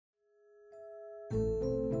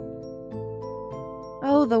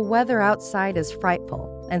Oh, the weather outside is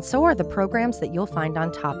frightful, and so are the programs that you'll find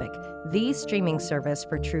on Topic, the streaming service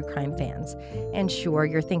for true crime fans. And sure,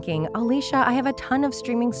 you're thinking, Alicia, I have a ton of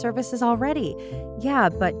streaming services already. Yeah,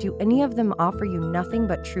 but do any of them offer you nothing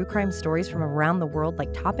but true crime stories from around the world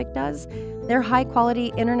like Topic does? Their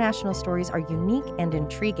high-quality international stories are unique and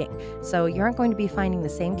intriguing, so you aren't going to be finding the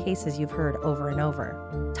same cases you've heard over and over.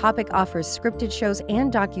 Topic offers scripted shows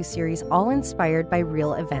and docuseries all inspired by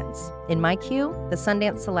real events. In my queue, the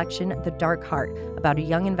Sundance selection The Dark Heart, about a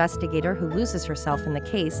young investigator who loses herself in the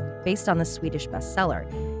case based on the Swedish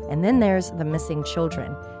bestseller. And then there's The Missing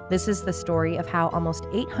Children. This is the story of how almost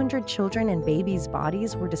 800 children and babies'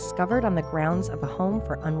 bodies were discovered on the grounds of a home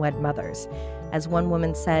for unwed mothers. As one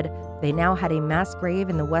woman said, they now had a mass grave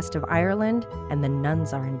in the west of Ireland, and the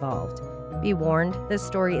nuns are involved. Be warned, this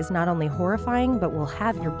story is not only horrifying, but will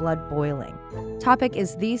have your blood boiling. Topic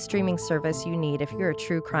is the streaming service you need if you're a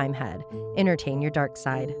true crime head. Entertain your dark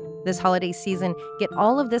side. This holiday season, get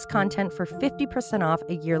all of this content for 50% off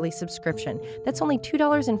a yearly subscription. That's only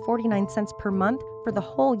 $2.49 per month for the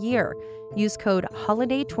whole year. Use code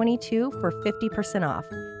HOLIDAY22 for 50% off.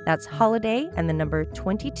 That's HOLIDAY and the number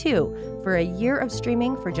 22 for a year of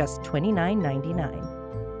streaming for just $29.99.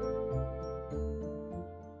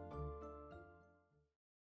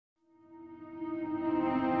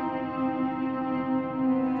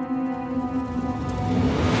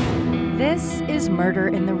 This is Murder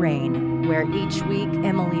in the Rain, where each week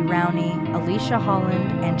Emily Rowney, Alicia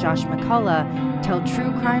Holland, and Josh McCullough tell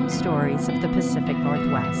true crime stories of the Pacific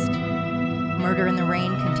Northwest. Murder in the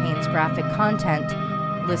Rain contains graphic content.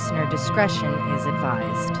 Listener discretion is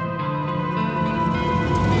advised.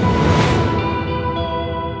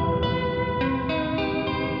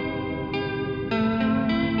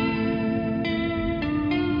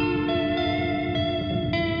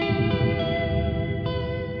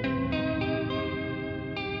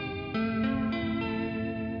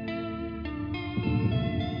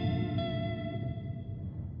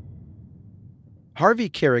 Harvey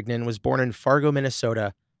Carignan was born in Fargo,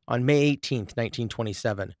 Minnesota on May 18,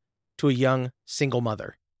 1927, to a young, single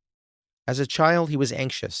mother. As a child, he was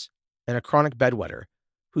anxious and a chronic bedwetter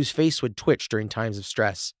whose face would twitch during times of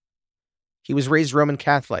stress. He was raised Roman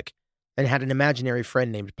Catholic and had an imaginary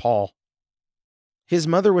friend named Paul. His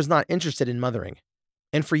mother was not interested in mothering,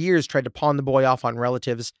 and for years tried to pawn the boy off on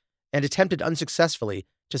relatives and attempted unsuccessfully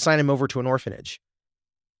to sign him over to an orphanage.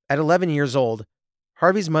 At 11 years old,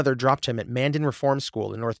 Harvey's mother dropped him at Mandan Reform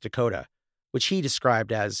School in North Dakota, which he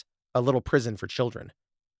described as a little prison for children.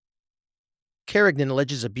 Carignan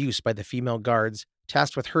alleges abuse by the female guards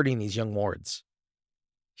tasked with herding these young wards.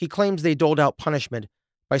 He claims they doled out punishment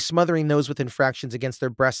by smothering those with infractions against their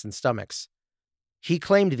breasts and stomachs. He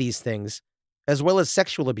claimed these things, as well as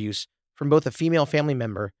sexual abuse from both a female family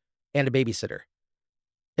member and a babysitter.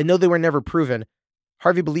 And though they were never proven,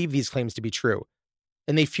 Harvey believed these claims to be true,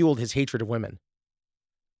 and they fueled his hatred of women.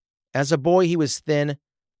 As a boy, he was thin,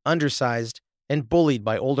 undersized, and bullied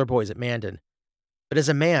by older boys at Mandan. But as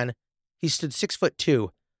a man, he stood 6'2"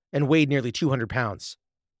 and weighed nearly 200 pounds.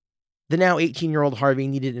 The now 18-year-old Harvey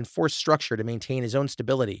needed enforced structure to maintain his own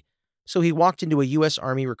stability, so he walked into a U.S.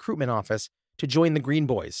 Army recruitment office to join the Green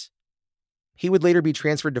Boys. He would later be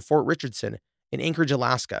transferred to Fort Richardson in Anchorage,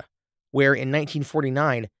 Alaska, where in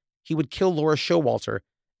 1949 he would kill Laura Showalter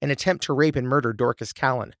and attempt to rape and murder Dorcas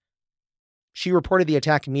Callan. She reported the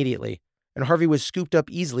attack immediately, and Harvey was scooped up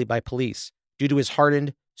easily by police due to his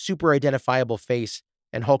hardened, super-identifiable face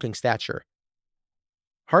and hulking stature.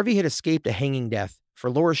 Harvey had escaped a hanging death for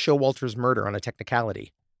Laura Showalter's murder on a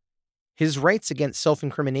technicality. His rights against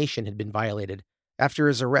self-incrimination had been violated after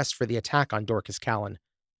his arrest for the attack on Dorcas Callan.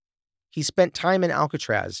 He spent time in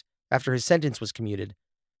Alcatraz after his sentence was commuted,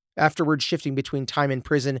 afterwards shifting between time in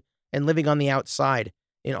prison and living on the outside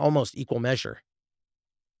in almost equal measure.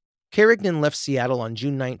 Carignan left Seattle on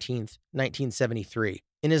June 19, 1973,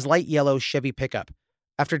 in his light yellow Chevy pickup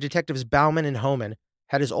after detectives Bauman and Homan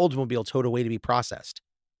had his Oldsmobile towed away to be processed.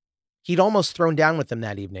 He'd almost thrown down with them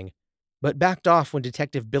that evening, but backed off when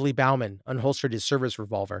Detective Billy Bauman unholstered his service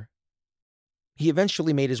revolver. He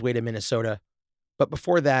eventually made his way to Minnesota, but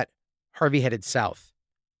before that, Harvey headed south.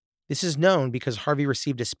 This is known because Harvey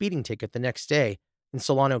received a speeding ticket the next day in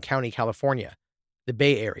Solano County, California, the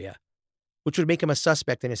Bay Area, which would make him a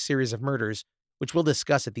suspect in a series of murders, which we'll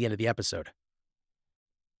discuss at the end of the episode.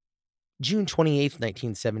 June 28,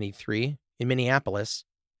 1973, in Minneapolis,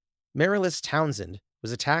 Marilis Townsend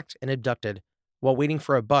was attacked and abducted while waiting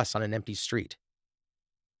for a bus on an empty street.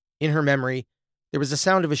 In her memory, there was the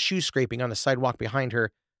sound of a shoe scraping on the sidewalk behind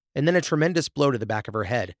her, and then a tremendous blow to the back of her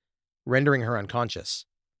head, rendering her unconscious.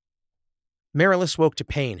 Marilis woke to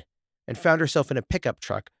pain and found herself in a pickup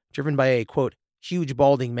truck driven by a, quote, huge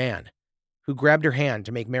balding man who grabbed her hand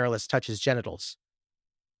to make Marilis touch his genitals.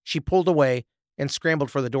 She pulled away and scrambled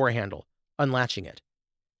for the door handle, unlatching it.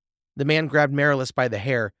 The man grabbed Marilis by the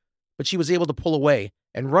hair, but she was able to pull away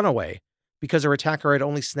and run away because her attacker had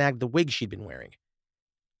only snagged the wig she'd been wearing.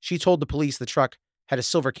 She told the police the truck had a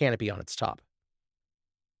silver canopy on its top.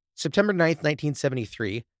 September 9th,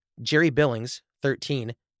 1973, Jerry Billings,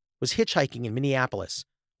 13, was hitchhiking in Minneapolis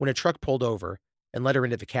when a truck pulled over and let her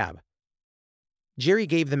into the cab. Jerry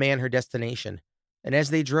gave the man her destination, and as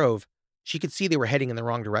they drove, she could see they were heading in the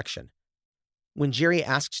wrong direction. When Jerry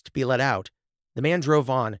asked to be let out, the man drove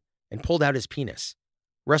on and pulled out his penis,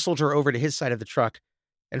 wrestled her over to his side of the truck,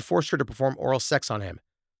 and forced her to perform oral sex on him,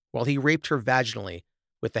 while he raped her vaginally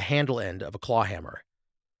with the handle end of a claw hammer.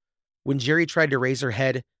 When Jerry tried to raise her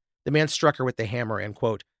head, the man struck her with the hammer and,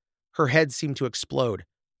 quote, her head seemed to explode,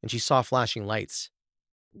 and she saw flashing lights.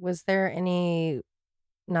 Was there any,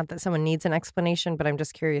 not that someone needs an explanation, but I'm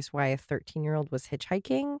just curious why a 13-year-old was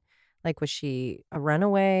hitchhiking? Like, was she a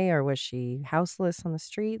runaway or was she houseless on the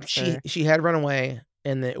streets? She had run away,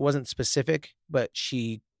 and it wasn't specific, but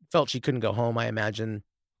she felt she couldn't go home, I imagine.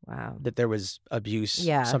 Wow. That there was abuse,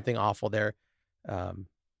 something awful there.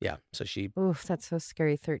 So she... Oof, that's so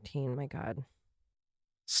scary, 13, my God.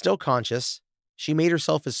 Still conscious, she made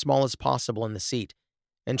herself as small as possible in the seat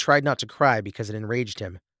and tried not to cry because it enraged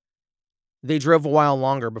him. They drove a while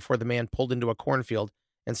longer before the man pulled into a cornfield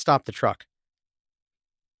and stopped the truck.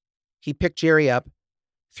 He picked Jerry up,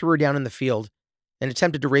 threw her down in the field, and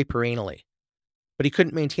attempted to rape her anally. But he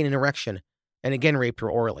couldn't maintain an erection and again raped her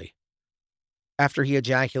orally. After he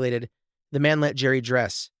ejaculated, the man let Jerry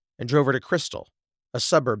dress and drove her to Crystal, a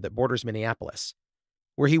suburb that borders Minneapolis,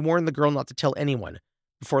 where he warned the girl not to tell anyone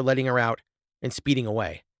before letting her out and speeding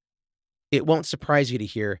away. It won't surprise you to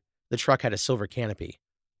hear the truck had a silver canopy.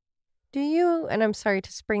 Do you, and I'm sorry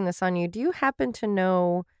to spring this on you, do you happen to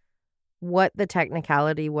know what the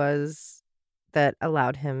technicality was that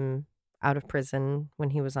allowed him out of prison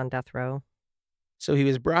when he was on death row? So he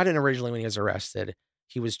was brought in originally when he was arrested.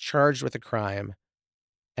 He was charged with a crime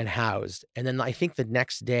and housed. And then I think the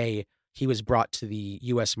next day he was brought to the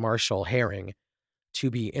U.S. Marshal Herring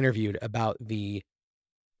to be interviewed about the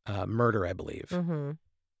murder, I believe. Mm-hmm.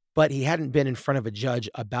 But he hadn't been in front of a judge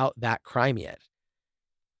about that crime yet.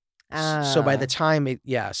 So by the time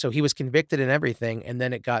so he was convicted and everything, and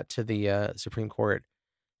then it got to the Supreme Court,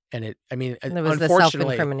 and it was the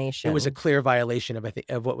self-incrimination. It was a clear violation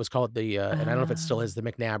of what was called the and I don't know if it still is the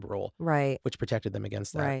McNabb rule, right, which protected them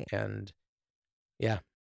against that, right. And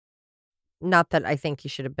not that I think he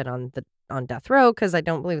should have been on death row because I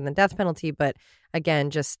don't believe in the death penalty, but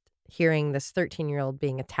again, just hearing this 13-year-old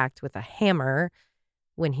being attacked with a hammer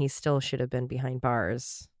when he still should have been behind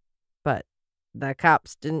bars, but the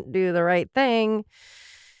cops didn't do the right thing.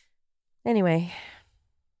 Anyway.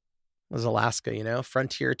 It was Alaska,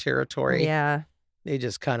 frontier territory. Yeah. They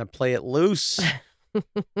just kind of play it loose.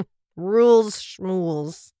 Rules,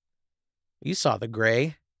 schmools. You saw the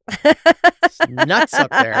gray. It's nuts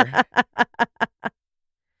up there.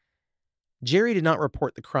 Jerry did not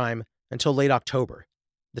report the crime until late October,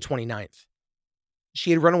 the 29th.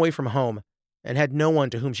 She had run away from home and had no one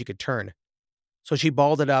to whom she could turn. So she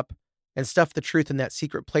balled it up and stuffed the truth in that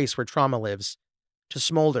secret place where trauma lives, to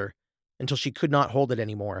smolder until she could not hold it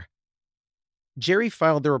anymore. Jerry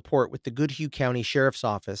filed the report with the Goodhue County Sheriff's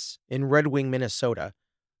Office in Red Wing, Minnesota,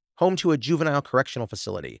 home to a juvenile correctional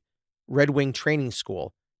facility, Red Wing Training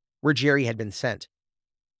School, where Jerry had been sent.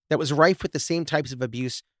 That was rife with the same types of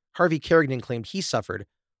abuse Harvey Carignan claimed he suffered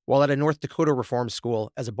while at a North Dakota reform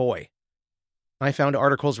school as a boy. I found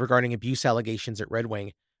articles regarding abuse allegations at Red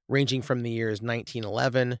Wing ranging from the years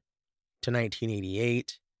 1911 to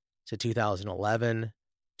 1988 to 2011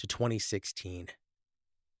 to 2016.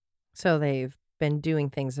 So they've been doing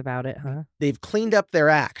things about it, huh? They've cleaned up their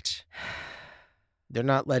act. They're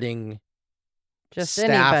not letting just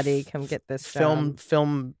anybody come get this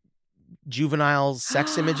film juvenile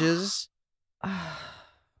sex images.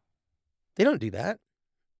 They don't do that.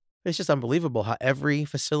 It's just unbelievable how every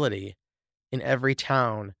facility in every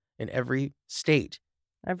town, in every state,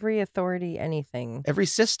 every authority, anything, every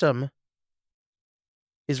system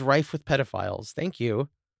is rife with pedophiles. Thank you.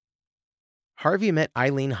 Harvey met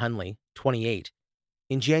Eileen Hunley, 28,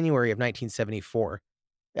 in January of 1974,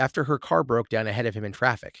 after her car broke down ahead of him in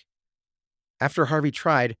traffic. After Harvey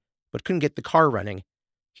tried, but couldn't get the car running,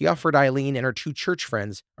 he offered Eileen and her two church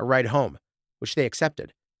friends a ride home, which they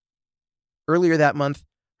accepted. Earlier that month,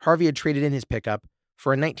 Harvey had traded in his pickup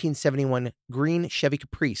for a 1971 green Chevy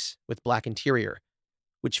Caprice with black interior,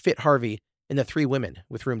 which fit Harvey and the three women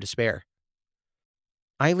with room to spare.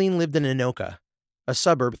 Eileen lived in Anoka, a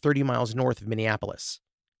suburb 30 miles north of Minneapolis.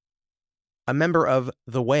 A member of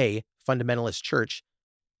The Way Fundamentalist Church,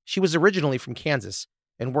 she was originally from Kansas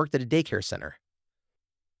and worked at a daycare center.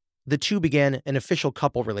 The two began an official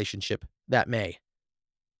couple relationship that May.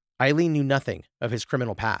 Eileen knew nothing of his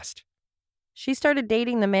criminal past. She started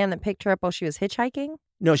dating the man that picked her up while she was hitchhiking?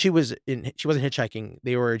 No, she wasn't hitchhiking.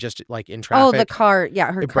 They were just like in Oh, traffic. the car.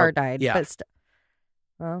 Yeah, her car broke. died. Yeah. But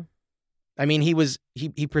well, I mean,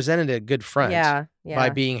 he presented a good front yeah. by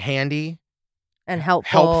being handy And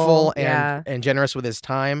helpful. and generous with his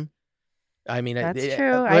time. I mean, That's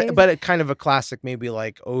true. But it kind of a classic, maybe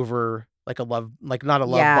like over like a love, like not a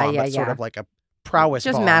love bomb, but sort of like a prowess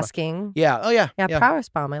bomb. Just masking. Yeah. Oh yeah. Yeah, prowess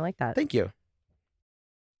bomb. I like that. Thank you.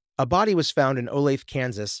 A body was found in Olathe,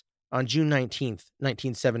 Kansas on June 19th,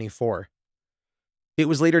 1974. It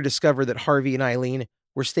was later discovered that Harvey and Eileen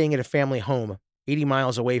were staying at a family home 80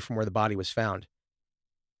 miles away from where the body was found.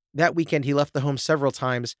 That weekend, he left the home several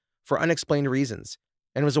times for unexplained reasons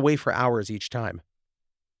and was away for hours each time.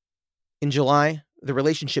 In July, the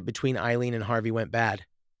relationship between Eileen and Harvey went bad.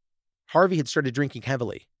 Harvey had started drinking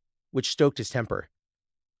heavily, which stoked his temper.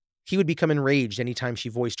 He would become enraged anytime she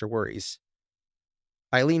voiced her worries.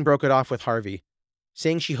 Eileen broke it off with Harvey,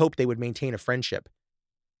 saying she hoped they would maintain a friendship.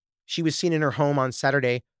 She was seen in her home on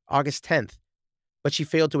Saturday, August 10th, but she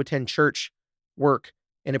failed to attend church, work,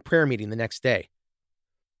 and a prayer meeting the next day.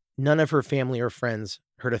 None of her family or friends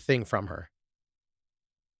heard a thing from her.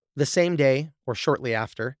 The same day, or shortly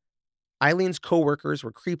after, Eileen's co-workers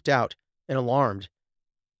were creeped out and alarmed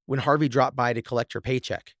when Harvey dropped by to collect her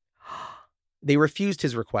paycheck. They refused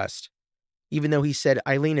his request, even though he said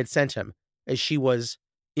Eileen had sent him, as she was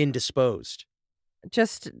indisposed.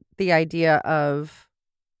 Just the idea of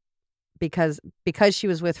because she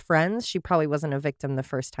was with friends, she probably wasn't a victim the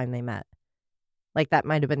first time they met. Like that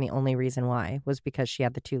might have been the only reason why, was because she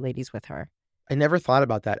had the two ladies with her. I never thought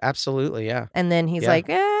about that. Absolutely, yeah. And then he's like,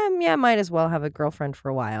 might as well have a girlfriend for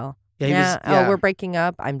a while. Yeah, we're breaking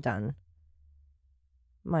up. I'm done.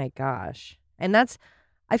 My gosh. And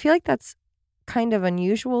I feel like that's kind of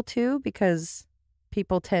unusual too, because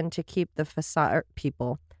people tend to keep the facade,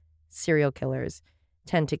 serial killers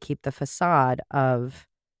tend to keep the facade of,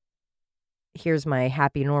 here's my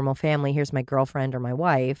happy, normal family, here's my girlfriend or my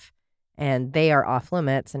wife, and they are off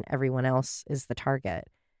limits and everyone else is the target.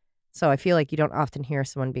 So I feel like you don't often hear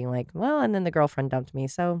someone being like, well, and then the girlfriend dumped me,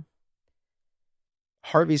 so.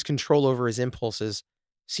 Harvey's control over his impulses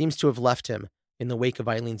seems to have left him in the wake of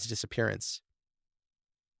Eileen's disappearance.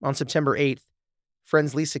 On September 8th,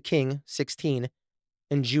 friends Lisa King, 16,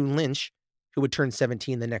 and June Lynch, who would turn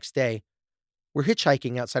 17 the next day, were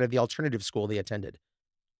hitchhiking outside of the alternative school they attended,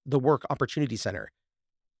 the Work Opportunity Center,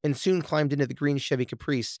 and soon climbed into the green Chevy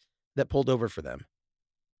Caprice that pulled over for them.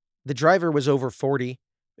 The driver was over 40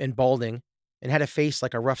 and balding and had a face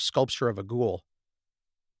like a rough sculpture of a ghoul.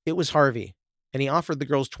 It was Harvey, and he offered the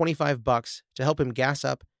girls $25 to help him gas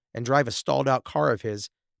up and drive a stalled-out car of his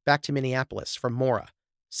back to Minneapolis from Mora,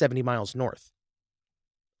 70 miles north.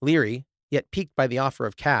 Leery, yet piqued by the offer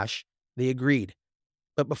of cash, they agreed.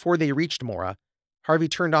 But before they reached Mora, Harvey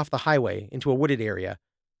turned off the highway into a wooded area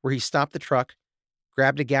where he stopped the truck,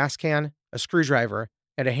 grabbed a gas can, a screwdriver,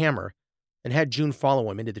 and a hammer, and had June follow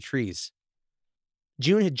him into the trees.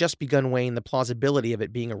 June had just begun weighing the plausibility of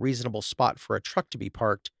it being a reasonable spot for a truck to be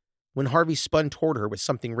parked when Harvey spun toward her with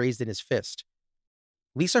something raised in his fist.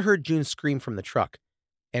 Lisa heard June scream from the truck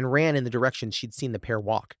and ran in the direction she'd seen the pair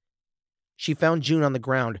walk. She found June on the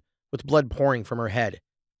ground with blood pouring from her head.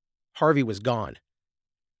 Harvey was gone.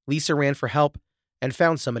 Lisa ran for help and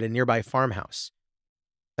found some at a nearby farmhouse.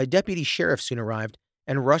 A deputy sheriff soon arrived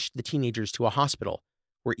and rushed the teenagers to a hospital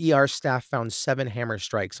where ER staff found 7 hammer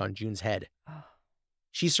strikes on June's head.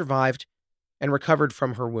 She survived and recovered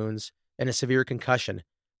from her wounds and a severe concussion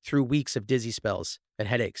through weeks of dizzy spells and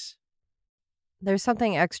headaches. There's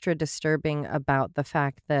something extra disturbing about the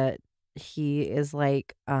fact that he is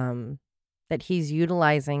like, that he's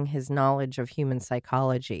utilizing his knowledge of human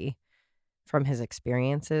psychology from his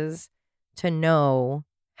experiences to know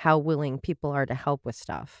how willing people are to help with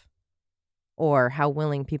stuff or how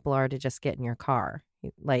willing people are to just get in your car.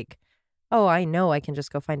 Like, oh, I know I can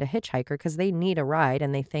just go find a hitchhiker because they need a ride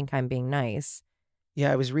and they think I'm being nice.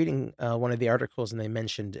 Yeah, I was reading one of the articles and they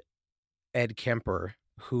mentioned Ed Kemper,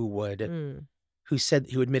 who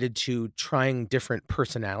admitted to trying different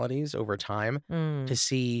personalities over time to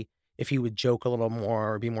see if he would joke a little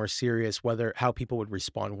more or be more serious, how people would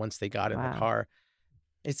respond once they got in the car.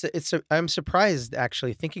 I'm surprised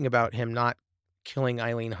actually thinking about him not killing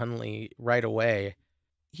Eileen Hunley right away.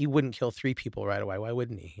 He wouldn't kill 3 people right away. Why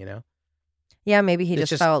wouldn't he, you know? Yeah, maybe he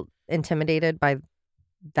just felt intimidated by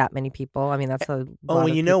that many people. I mean, that's a Oh, lot and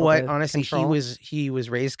of you know people what? to Honestly, control. he was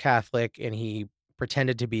raised Catholic, and he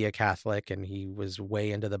pretended to be a Catholic, and he was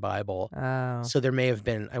way into the Bible. Oh, So there may have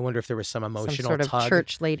been, I wonder if there was some some emotional sort of tug.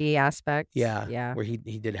 church lady aspect. Yeah, Yeah. where he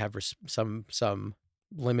did have some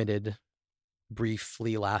limited,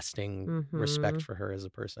 briefly lasting respect Mm-hmm. for her as a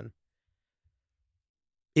person.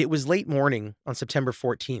 It was late morning on September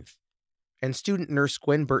 14th, and student nurse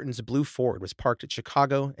Gwen Burton's blue Ford was parked at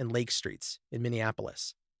Chicago and Lake Streets in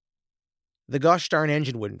Minneapolis. The gosh darn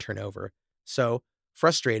engine wouldn't turn over, so,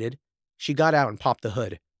 frustrated, she got out and popped the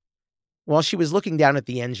hood. While she was looking down at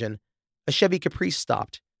the engine, a Chevy Caprice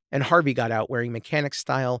stopped, and Harvey got out wearing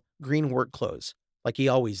mechanic-style green work clothes, like he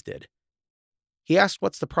always did. He asked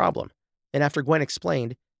what's the problem, and after Gwen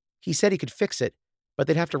explained, he said he could fix it, but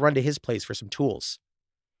they'd have to run to his place for some tools.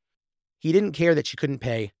 He didn't care that she couldn't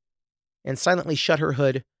pay, and silently shut her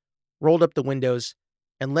hood, rolled up the windows,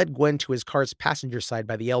 and led Gwen to his car's passenger side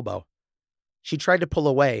by the elbow. She tried to pull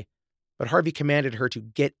away, but Harvey commanded her to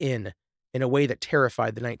get in a way that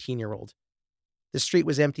terrified the 19-year-old. The street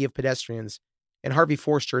was empty of pedestrians, and Harvey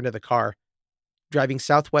forced her into the car, driving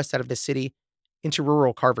southwest out of the city into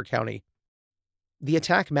rural Carver County. The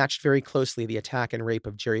attack matched very closely the attack and rape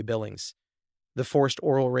of Jerry Billings, the forced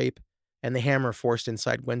oral rape, and the hammer forced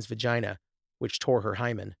inside Gwen's vagina, which tore her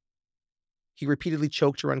hymen. He repeatedly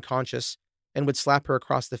choked her unconscious and would slap her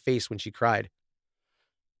across the face when she cried.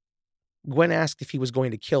 Gwen asked if he was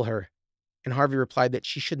going to kill her, and Harvey replied that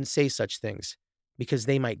she shouldn't say such things, because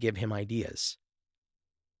they might give him ideas.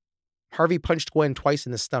 Harvey punched Gwen twice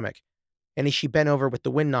in the stomach, and as she bent over with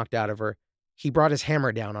the wind knocked out of her, he brought his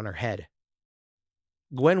hammer down on her head.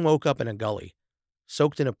 Gwen woke up in a gully,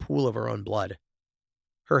 soaked in a pool of her own blood.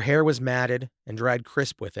 Her hair was matted and dried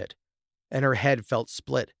crisp with it, and her head felt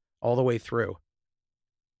split all the way through.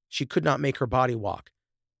 She could not make her body walk,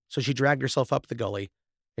 so she dragged herself up the gully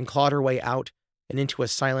and clawed her way out and into a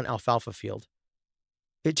silent alfalfa field.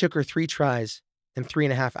 It took her 3 tries and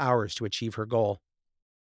 3.5 hours to achieve her goal.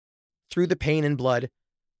 Through the pain and blood,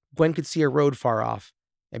 Gwen could see a road far off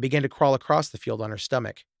and began to crawl across the field on her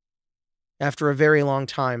stomach. After a very long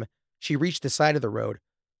time, she reached the side of the road,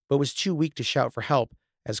 but was too weak to shout for help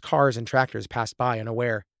as cars and tractors passed by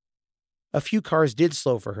unaware. A few cars did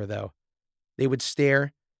slow for her, though. They would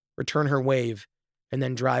stare, return her wave, and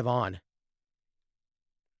then drive on.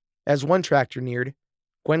 As one tractor neared,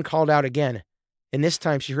 Gwen called out again, and this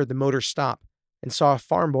time she heard the motor stop and saw a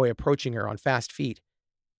farm boy approaching her on fast feet.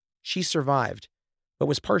 She survived, but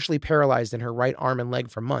was partially paralyzed in her right arm and leg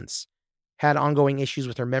for months, had ongoing issues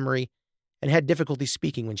with her memory, and had difficulty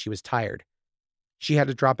speaking when she was tired. She had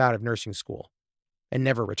to drop out of nursing school and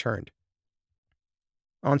never returned.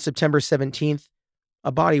 On September 17th,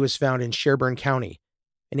 a body was found in Sherburne County,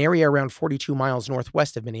 an area around 42 miles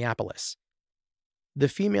northwest of Minneapolis. The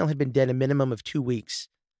female had been dead a minimum of 2 weeks,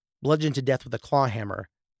 bludgeoned to death with a claw hammer,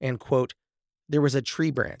 and, quote, there was a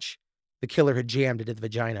tree branch the killer had jammed into the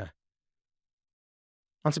vagina.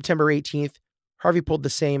 On September 18th, Harvey pulled the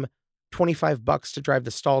same $25 to drive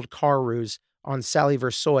the stalled car ruse on Sally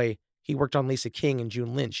Versoy he worked on Lisa King and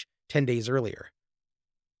June Lynch 10 days earlier.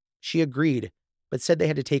 She agreed, but said they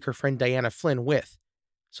had to take her friend Diana Flynn with,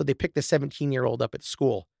 so they picked the 17-year-old up at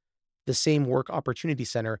school, the same work opportunity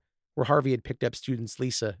center where Harvey had picked up students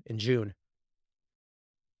Lisa and June.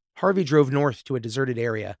 Harvey drove north to a deserted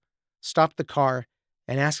area, stopped the car,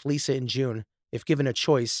 and asked Lisa and June if given a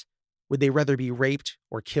choice, would they rather be raped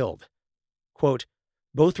or killed. Quote,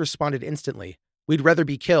 both responded instantly, we'd rather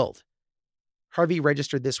be killed. Harvey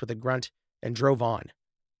registered this with a grunt and drove on.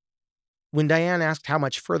 When Diane asked how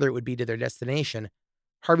much further it would be to their destination,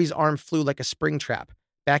 Harvey's arm flew like a spring trap,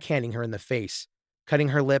 backhanding her in the face, cutting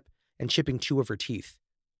her lip and chipping 2 of her teeth.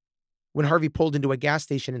 When Harvey pulled into a gas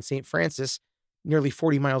station in St. Francis, nearly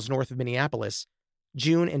 40 miles north of Minneapolis,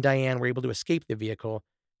 June and Diane were able to escape the vehicle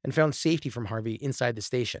and found safety from Harvey inside the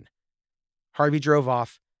station. Harvey drove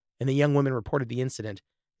off, and the young women reported the incident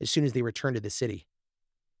as soon as they returned to the city.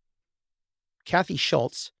 Kathy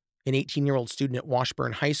Schultz, an 18-year-old student at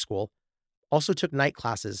Washburn High School, also took night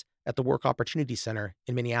classes at the Work Opportunity Center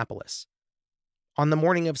in Minneapolis. On the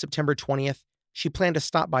morning of September 20th, she planned to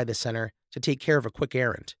stop by the center to take care of a quick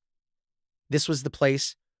errand. This was the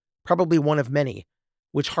place, probably one of many,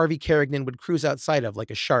 which Harvey Carignan would cruise outside of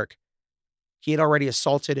like a shark. He had already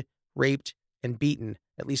assaulted, raped, and beaten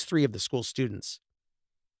at least 3 of the school students.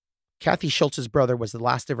 Kathy Schultz's brother was the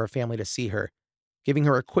last of her family to see her, giving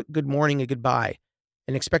her a quick good morning and goodbye,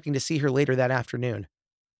 and expecting to see her later that afternoon.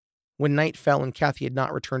 When night fell and Kathy had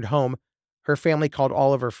not returned home, her family called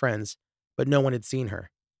all of her friends, but no one had seen her.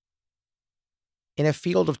 In a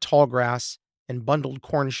field of tall grass and bundled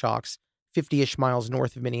corn shocks 50-ish miles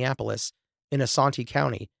north of Minneapolis, in Asante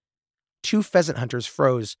County, 2 pheasant hunters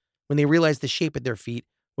froze when they realized the shape at their feet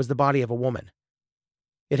was the body of a woman.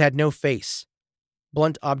 It had no face.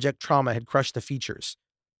 Blunt object trauma had crushed the features,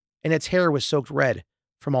 and its hair was soaked red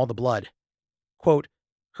from all the blood. Quote,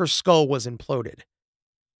 her skull was imploded.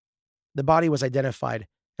 The body was identified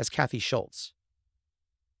as Kathy Schultz.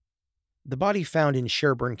 The body found in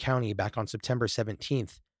Sherburne County back on September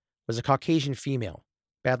 17th was a Caucasian female,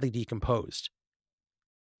 badly decomposed.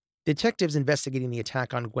 Detectives investigating the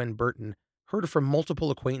attack on Gwen Burton heard from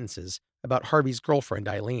multiple acquaintances about Harvey's girlfriend,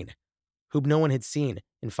 Eileen, whom no one had seen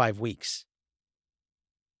in 5 weeks.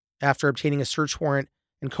 After obtaining a search warrant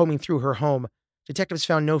and combing through her home, detectives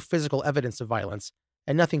found no physical evidence of violence,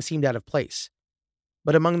 and nothing seemed out of place.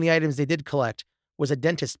 But among the items they did collect was a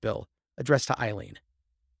dentist bill addressed to Eileen.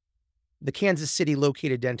 The Kansas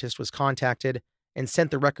City-located dentist was contacted and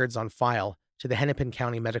sent the records on file to the Hennepin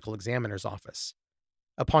County Medical Examiner's Office.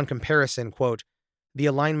 Upon comparison, quote, the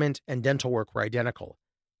alignment and dental work were identical.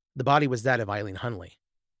 The body was that of Eileen Hunley.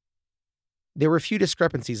 There were few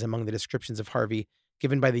discrepancies among the descriptions of Harvey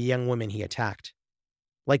given by the young women he attacked,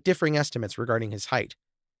 like differing estimates regarding his height.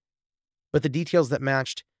 But the details that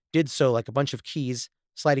matched did so like a bunch of keys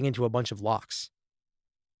sliding into a bunch of locks.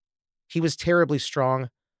 He was terribly strong,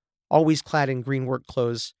 always clad in green work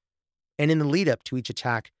clothes, and in the lead-up to each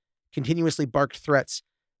attack, continuously barked threats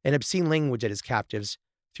and obscene language at his captives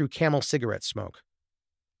through Camel cigarette smoke.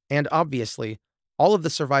 And obviously, all of the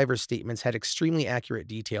survivors' statements had extremely accurate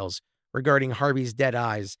details regarding Harvey's dead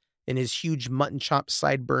eyes and his huge mutton-chop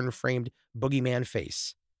sideburn-framed boogeyman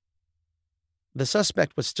face. The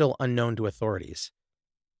suspect was still unknown to authorities.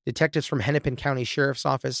 Detectives from Hennepin County Sheriff's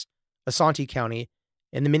Office, Asante County,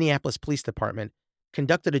 and the Minneapolis Police Department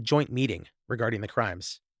conducted a joint meeting regarding the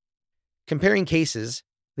crimes. Comparing cases,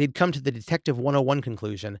 they'd come to the Detective 101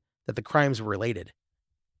 conclusion that the crimes were related.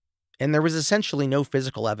 And there was essentially no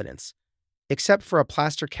physical evidence, except for a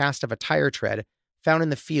plaster cast of a tire tread found in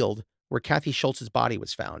the field where Kathy Schultz's body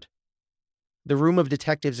was found. The room of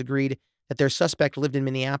detectives agreed that their suspect lived in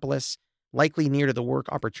Minneapolis, likely near to the Work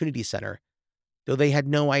Opportunity Center, though they had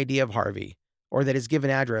no idea of Harvey, or that his given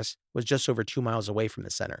address was just over 2 miles away from the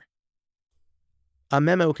center. A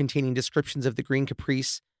memo containing descriptions of the Green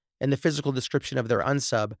Caprice and the physical description of their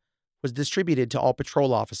unsub was distributed to all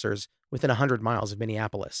patrol officers within 100 miles of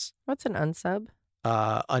Minneapolis. What's an unsub?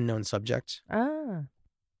 Unknown subject. Ah.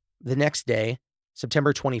 The next day,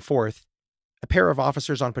 September 24th, a pair of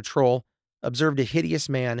officers on patrol observed a hideous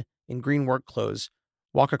man in green work clothes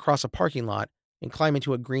walk across a parking lot and climb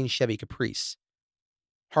into a green Chevy Caprice.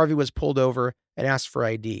 Harvey was pulled over and asked for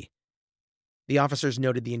ID. The officers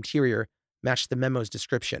noted the interior matched the memo's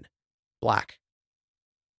description, black.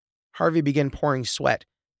 Harvey began pouring sweat,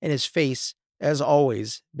 and his face, as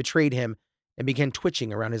always, betrayed him and began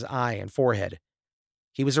twitching around his eye and forehead.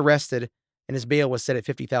 He was arrested, and his bail was set at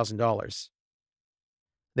 $50,000.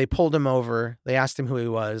 They pulled him over. They asked him who he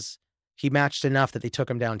was. He matched enough that they took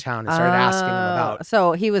him downtown and started asking him about.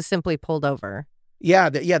 So he was simply pulled over. Yeah,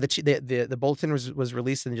 the bulletin was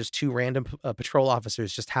released, and just 2 random patrol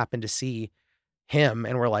officers just happened to see him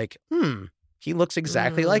and were like, he looks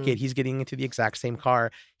exactly like it. He's getting into the exact same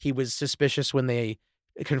car. He was suspicious when they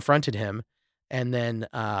confronted him, and then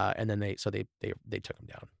they took him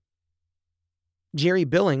down. Jerry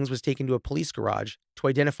Billings was taken to a police garage to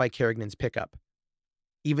identify Carignan's pickup.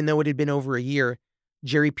 Even though it had been over a year,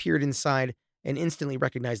 Jerry peered inside and instantly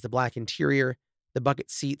recognized the black interior, the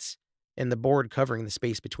bucket seats, and the board covering the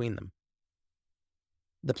space between them.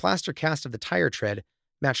 The plaster cast of the tire tread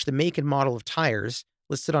matched the make and model of tires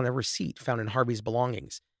listed on a receipt found in Harvey's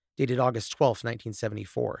belongings, dated August 12,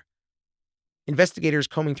 1974. Investigators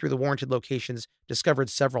combing through the warranted locations discovered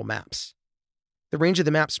several maps. The range of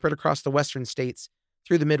the map spread across the western states,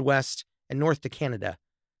 through the Midwest, and north to Canada,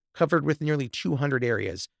 covered with nearly 200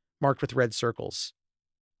 areas marked with red circles.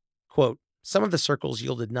 Quote, some of the circles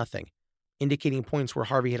yielded nothing, indicating points where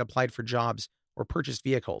Harvey had applied for jobs or purchased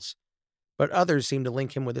vehicles, but others seemed to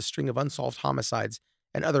link him with a string of unsolved homicides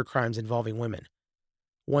and other crimes involving women.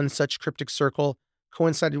 One such cryptic circle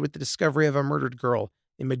coincided with the discovery of a murdered girl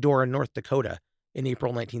in Medora, North Dakota, in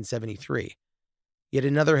April 1973. Yet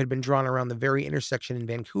another had been drawn around the very intersection in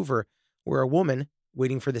Vancouver where a woman,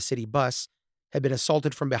 waiting for the city bus, had been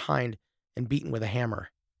assaulted from behind and beaten with a hammer.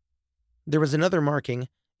 There was another marking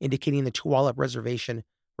indicating the Tualaip Reservation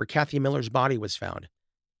where Kathy Miller's body was found,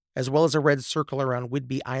 as well as a red circle around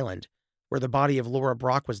Whidbey Island, where the body of Laura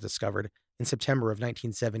Brock was discovered in September of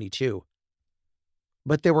 1972.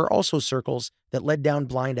 But there were also circles that led down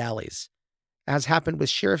blind alleys, as happened with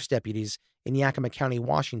sheriff's deputies in Yakima County,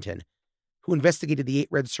 Washington, who investigated the 8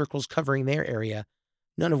 red circles covering their area,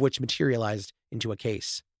 none of which materialized into a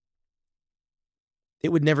case.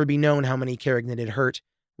 It would never be known how many Carignan had hurt,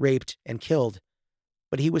 raped, and killed,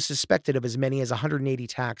 but he was suspected of as many as 180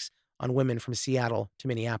 attacks on women from Seattle to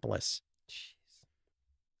Minneapolis. Jeez.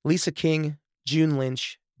 Lisa King, June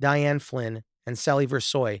Lynch, Diane Flynn, and Sally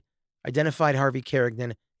Versoy identified Harvey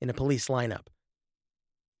Carignan in a police lineup.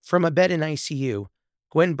 From a bed in ICU,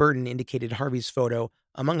 Gwen Burton indicated Harvey's photo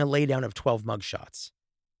among a laydown of 12 mugshots.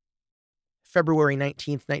 February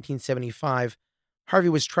 19, 1975, Harvey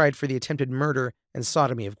was tried for the attempted murder and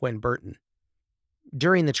sodomy of Gwen Burton.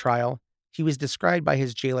 During the trial, he was described by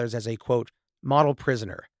his jailers as a, quote, model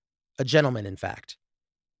prisoner, a gentleman, in fact,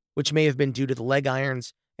 which may have been due to the leg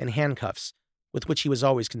irons and handcuffs with which he was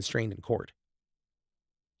always constrained in court.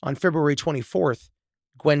 On February 24th,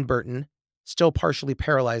 Gwen Burton, still partially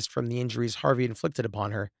paralyzed from the injuries Harvey inflicted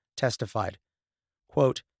upon her, testified,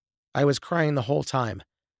 quote, I was crying the whole time.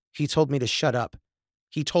 He told me to shut up.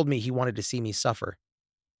 He told me he wanted to see me suffer.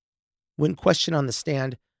 When questioned on the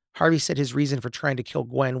stand, Harvey said his reason for trying to kill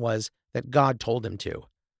Gwen was that God told him to,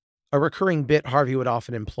 a recurring bit Harvey would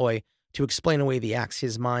often employ to explain away the acts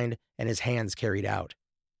his mind and his hands carried out.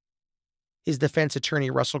 His defense attorney,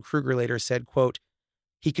 Russell Kruger, later said, quote,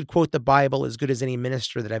 he could quote the Bible as good as any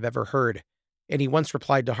minister that I've ever heard, and he once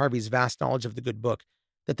replied to Harvey's vast knowledge of the good book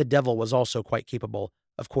that the devil was also quite capable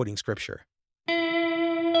of quoting scripture.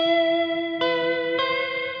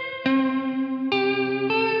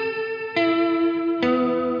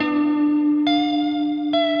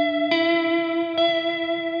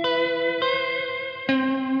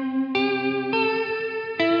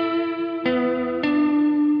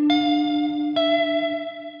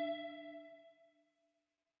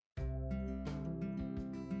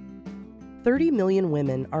 "30 million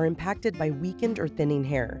women are impacted by weakened or thinning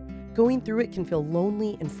hair. Going through it can feel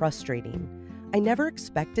lonely and frustrating. I never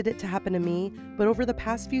expected it to happen to me, but over the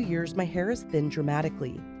past few years, my hair has thinned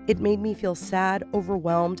dramatically. It made me feel sad,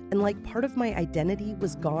 overwhelmed, and like part of my identity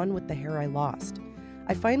was gone with the hair I lost.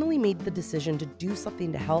 I finally made the decision to do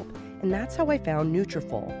something to help, and that's how I found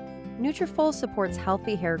Nutrafol. Nutrafol supports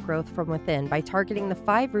healthy hair growth from within by targeting the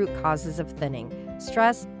 5 root causes of thinning: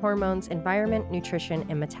 stress, hormones, environment, nutrition,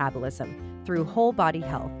 and metabolism, through whole body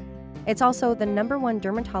health. It's also the #1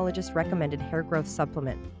 dermatologist-recommended hair growth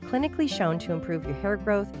supplement, clinically shown to improve your hair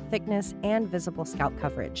growth, thickness, and visible scalp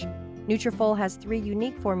coverage. Nutrafol has 3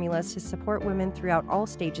 unique formulas to support women throughout all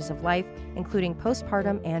stages of life, including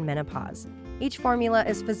postpartum and menopause. Each formula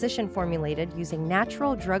is physician-formulated using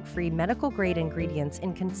natural, drug-free, medical-grade ingredients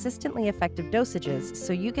in consistently effective dosages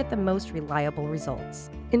so you get the most reliable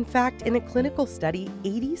results. In fact, in a clinical study,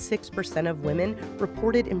 86% of women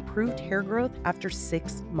reported improved hair growth after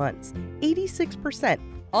 6 months. 86%!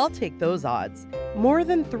 I'll take those odds. More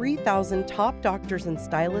than 3,000 top doctors and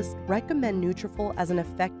stylists recommend Nutrafol as an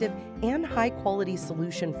effective and high-quality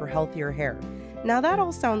solution for healthier hair. Now that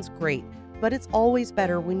all sounds great, but it's always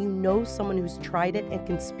better when you know someone who's tried it and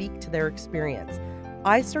can speak to their experience.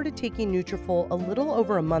 I started taking Nutrafol a little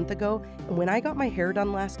over a month ago, and when I got my hair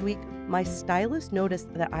done last week, my stylist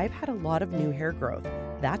noticed that I've had a lot of new hair growth.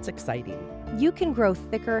 That's exciting. You can grow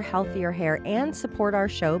thicker, healthier hair and support our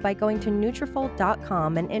show by going to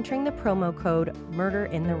Nutrafol.com and entering the promo code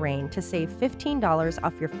MurderInTheRain to save $15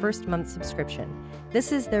 off your first month subscription.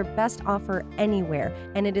 This is their best offer anywhere,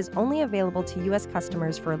 and it is only available to U.S.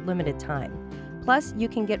 customers for a limited time. Plus, you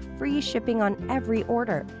can get free shipping on every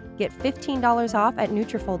order. Get $15 off at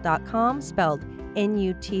Nutrafol.com, spelled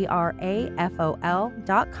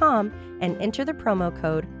Nutrafol.com, and enter the promo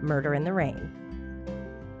code MurderInTheRain.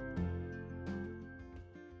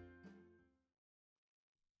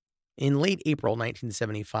 In late April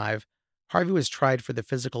 1975, Harvey was tried for the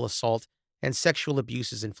physical assault and sexual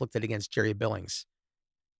abuses inflicted against Jerry Billings.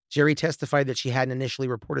 Jerry testified that she hadn't initially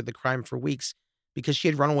reported the crime for weeks because she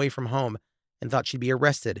had run away from home and thought she'd be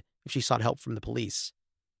arrested if she sought help from the police.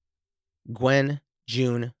 Gwen,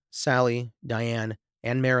 June, Sally, Diane,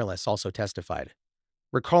 and Marilis also testified,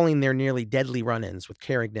 recalling their nearly deadly run-ins with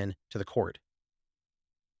Carignan to the court.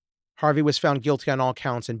 Harvey was found guilty on all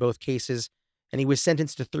counts in both cases, and he was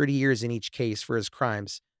sentenced to 30 years in each case for his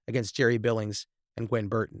crimes against Jerry Billings and Gwen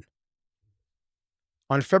Burton.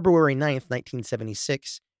 On February 9,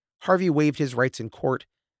 1976, Harvey waived his rights in court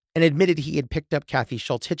and admitted he had picked up Kathy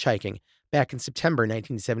Schultz hitchhiking back in September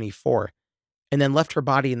 1974, and then left her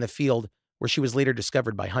body in the field where she was later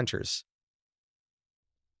discovered by hunters.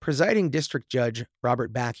 Presiding District Judge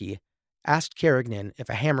Robert Backey asked Carignan if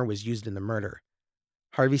a hammer was used in the murder.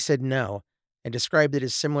 Harvey said no, and described it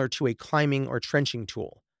as similar to a climbing or trenching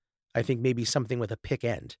tool. I think maybe something with a pick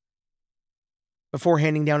end. Before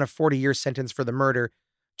handing down a 40-year sentence for the murder,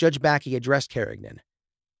 Judge Backey addressed Carignan.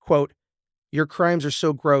 Quote, "Your crimes are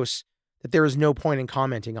so gross that there is no point in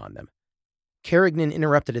commenting on them." Carignan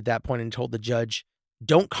interrupted at that point and told the judge,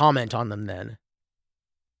 "Don't comment on them then."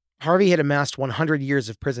 Harvey had amassed 100 years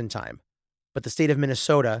of prison time, but the state of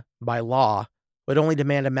Minnesota, by law, would only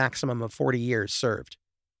demand a maximum of 40 years served.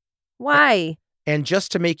 Why? And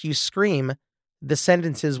just to make you scream, the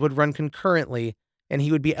sentences would run concurrently, and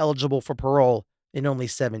he would be eligible for parole in only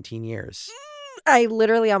 17 years. I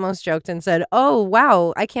literally almost joked and said, oh,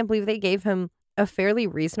 wow, I can't believe they gave him a fairly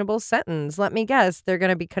reasonable sentence. Let me guess, they're going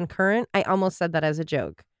to be concurrent? I almost said that as a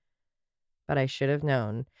joke, but I should have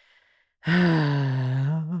known.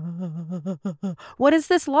 What is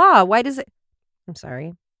this law? Why does it... I'm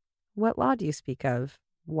sorry. What law do you speak of?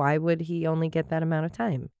 Why would he only get that amount of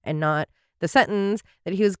time and not the sentence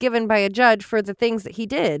that he was given by a judge for the things that he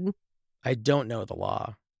did? I don't know the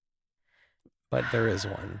law, but there is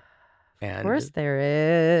one. And of course there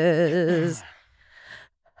is.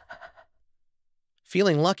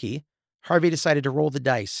 Feeling lucky, Harvey decided to roll the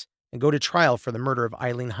dice and go to trial for the murder of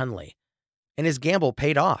Eileen Hunley. And his gamble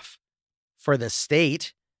paid off. For the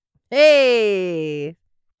state. Hey!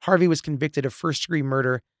 Harvey was convicted of first-degree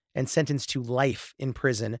murder and sentenced to life in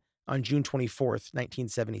prison on June 24th,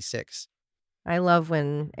 1976. I love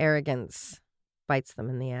when arrogance bites them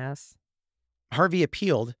in the ass. Harvey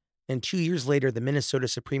appealed, and 2 years later, the Minnesota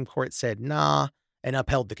Supreme Court said, nah, and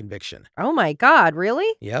upheld the conviction. Oh my God,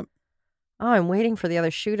 really? Yep. Oh, I'm waiting for the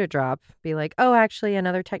other shoe to drop. Be like, oh, actually,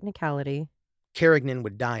 another technicality. Carignan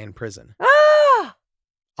would die in prison. Ah!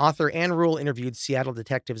 Author Ann Rule interviewed Seattle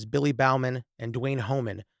detectives Billy Bauman and Dwayne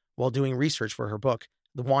Homan while doing research for her book,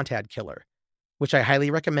 The Want-Ad Killer, which I highly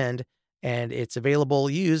recommend, and it's available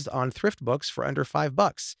used on thrift books for under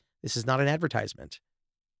 $5. This is not an advertisement.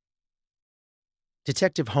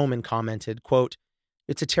 Detective Homan commented, quote,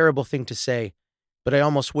 "It's a terrible thing to say, but I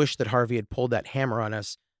almost wish that Harvey had pulled that hammer on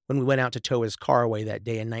us when we went out to tow his car away that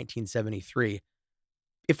day in 1973.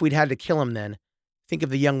 If we'd had to kill him then, think of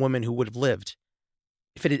the young woman who would have lived.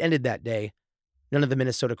 If it had ended that day, none of the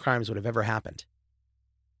Minnesota crimes would have ever happened."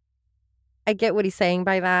 I get what he's saying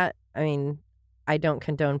by that. I mean, I don't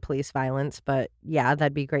condone police violence, but yeah,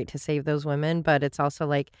 that'd be great to save those women. But it's also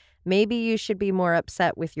like, maybe you should be more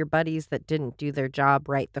upset with your buddies that didn't do their job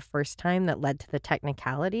right the first time that led to the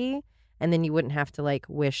technicality. And then you wouldn't have to like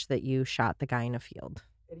wish that you shot the guy in a field.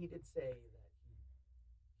 And he did say that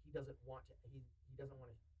he doesn't want to, he doesn't want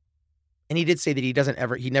to. And he did say that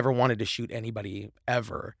he never wanted to shoot anybody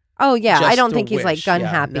ever. Oh, yeah. I don't think wish. he's like gun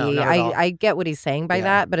happy. No, not at all. I get what he's saying by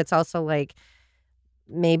that, but it's also like,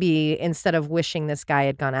 maybe instead of wishing this guy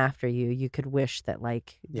had gone after you, you could wish that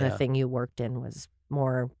like the thing you worked in was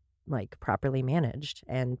more like properly managed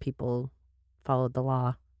and people followed the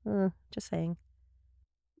law. Just saying.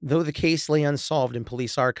 Though the case lay unsolved in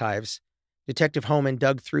police archives, Detective Homan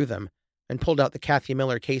dug through them and pulled out the Kathy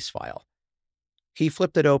Miller case file. He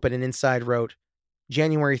flipped it open and inside wrote,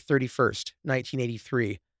 January 31st,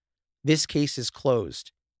 1983. This case is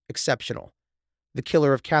closed. Exceptional. The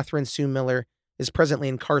killer of Catherine Sue Miller is presently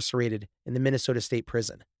incarcerated in the Minnesota State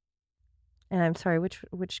Prison. And I'm sorry,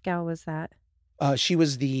 which gal was that? She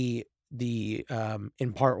was the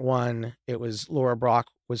in part one, it was Laura Brock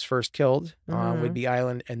was first killed on Whidbey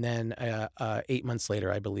Island. And then 8 months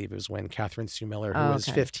later, I believe it was when Catherine Sue Miller, who was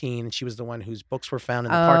 15, and she was the one whose books were found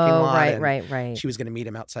in the parking lot. Right. She was going to meet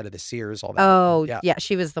him outside of the Sears, all that. Oh, yeah.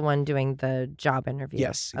 She was the one doing the job interview.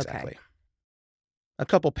 Yes, exactly. Okay. A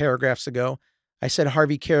couple paragraphs ago, I said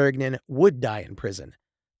Harvey Carignan would die in prison,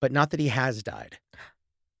 but not that he has died.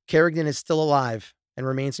 Carignan is still alive and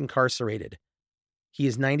remains incarcerated. He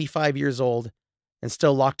is 95 years old and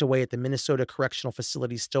still locked away at the Minnesota Correctional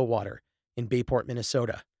Facility Stillwater in Bayport,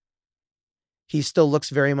 Minnesota. He still looks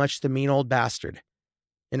very much the mean old bastard.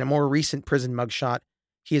 In a more recent prison mugshot,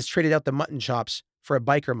 he has traded out the mutton chops for a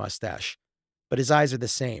biker mustache, but his eyes are the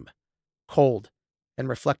same, cold and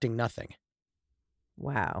reflecting nothing.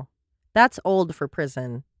 Wow. That's old for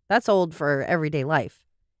prison. That's old for everyday life.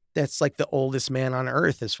 That's like the oldest man on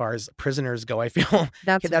earth as far as prisoners go, I feel.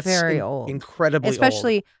 That's very old. Incredibly old.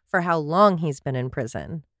 Especially for how long he's been in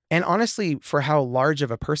prison. And honestly, for how large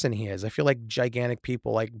of a person he is. I feel like gigantic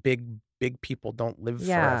people, like big people don't live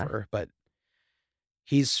forever. But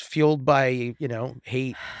he's fueled by,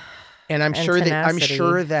 hate. And I'm sure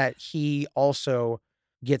that he also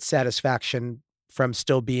gets satisfaction from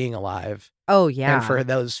still being alive. Oh, yeah. And for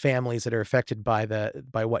those families that are affected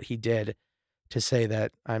by what he did, to say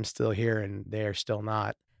that I'm still here and they are still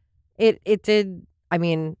not. It did. I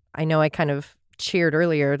mean, I know I kind of cheered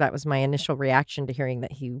earlier. That was my initial reaction to hearing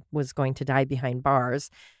that he was going to die behind bars.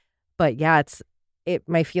 But yeah,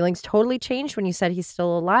 my feelings totally changed when you said he's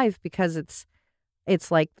still alive, because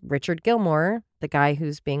it's like Richard Gilmore, the guy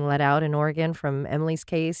who's being let out in Oregon from Emily's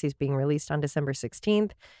case. He's being released on December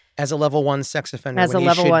 16th. As a level 1 sex offender. As a when he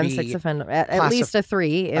level should 1 be sex offender. At least a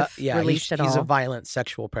 3 if released at all. He's a violent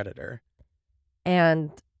sexual predator.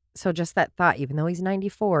 And so just that thought, even though he's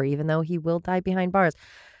 94, even though he will die behind bars.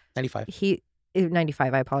 95.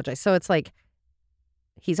 95, I apologize. So it's like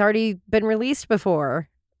he's already been released before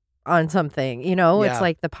on something, you know? Yeah. It's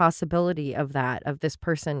like the possibility of that, of this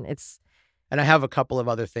person. And I have a couple of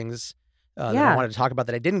other things that I wanted to talk about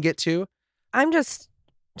that I didn't get to. I'm just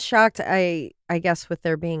shocked. I guess with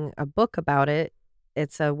there being a book about it,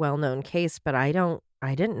 it's a well-known case, but I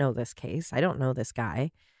didn't know this case. I don't know this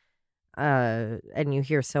guy. And you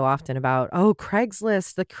hear so often about, oh,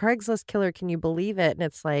 Craigslist, the Craigslist killer. Can you believe it? And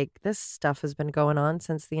it's like, this stuff has been going on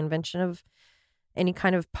since the invention of any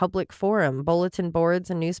kind of public forum, bulletin boards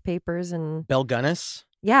and newspapers and Belle Gunnis.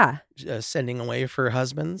 Yeah. Sending away for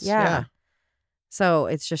husbands. Yeah. So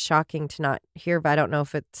it's just shocking to not hear, but I don't know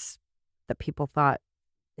if it's that people thought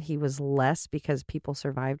he was less because people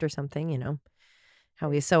survived or something, you know, how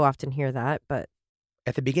we so often hear that. But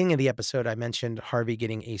at the beginning of the episode, I mentioned Harvey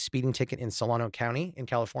getting a speeding ticket in Solano County in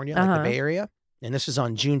California, like the Bay Area. And this was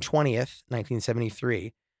on June 20th,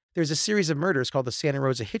 1973. There's a series of murders called the Santa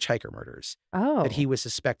Rosa Hitchhiker murders that he was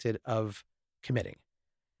suspected of committing.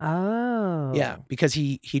 Oh. Yeah, because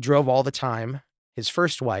he drove all the time. His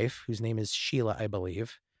first wife, whose name is Sheila, I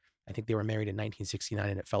believe, I think they were married in 1969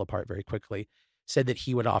 and it fell apart very quickly, said that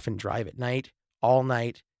he would often drive at night, all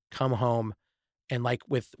night, come home. And like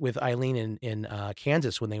with Eileen in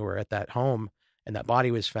Kansas, when they were at that home and that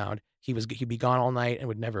body was found, he'd be gone all night and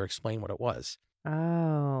would never explain what it was.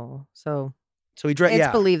 Oh, so he drove.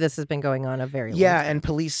 It's believed this has been going on a very long time. And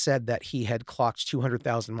police said that he had clocked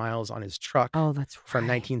 200,000 miles on his truck. Oh, that's right. From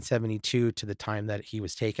 1972 to the time that he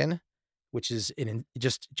was taken, which is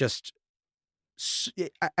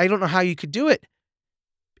I don't know how you could do it.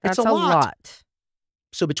 That's a lot.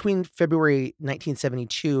 So between February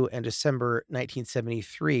 1972 and December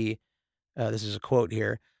 1973, this is a quote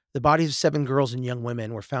here, the bodies of 7 girls and young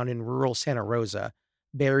women were found in rural Santa Rosa,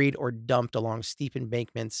 buried or dumped along steep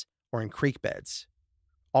embankments or in creek beds.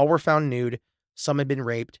 All were found nude. Some had been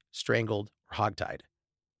raped, strangled, or hogtied.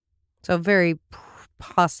 So very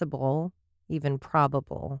possible, even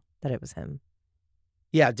probable, that it was him.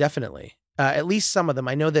 Yeah, definitely. At least some of them.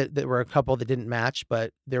 I know that there were a couple that didn't match,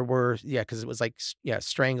 but there were, because it was like,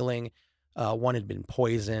 strangling. One had been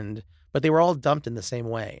poisoned, but they were all dumped in the same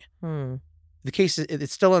way. The case,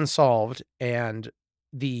 it's still unsolved, and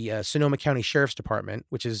the Sonoma County Sheriff's Department,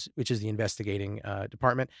 which is the investigating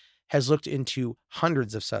department, has looked into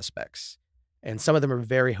hundreds of suspects, and some of them are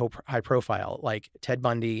very high profile, like Ted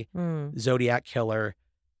Bundy, Zodiac Killer,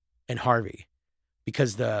 and Harvey.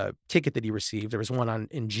 Because the ticket that he received, there was one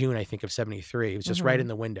in June, I think, of 73. It was just right in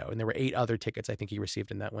the window. And there were 8 other tickets I think he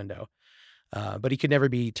received in that window. But he could never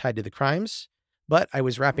be tied to the crimes. But I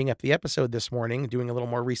was wrapping up the episode this morning, doing a little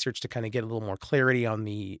more research to kind of get a little more clarity on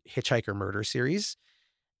the Hitchhiker murder series.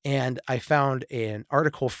 And I found an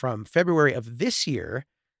article from February of this year.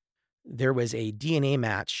 There was a DNA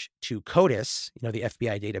match to CODIS, the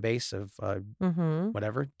FBI database of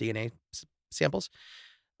whatever, DNA samples.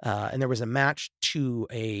 And there was a match to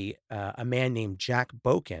a man named Jack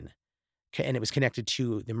Boken, and it was connected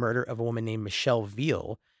to the murder of a woman named Michelle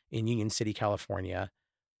Veal in Union City, California.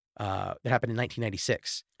 That happened in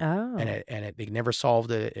 1996. Oh, and they never solved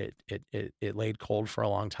it. It laid cold for a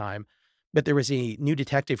long time. But there was a new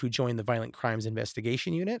detective who joined the Violent Crimes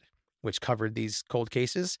Investigation Unit, which covered these cold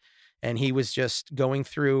cases. And he was just going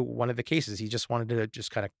through one of the cases. He just wanted to just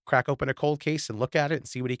kind of crack open a cold case and look at it and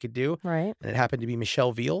see what he could do. Right. And it happened to be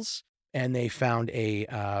Michelle Veal's. And they found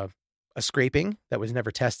a scraping that was never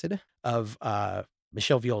tested of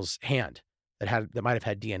Michelle Veal's hand that might have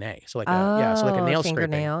had DNA. So like a nail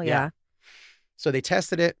fingernail, scraping. Yeah. So they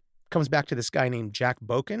tested it. Comes back to this guy named Jack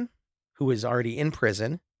Boken, who was already in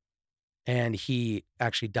prison. And he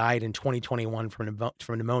actually died in 2021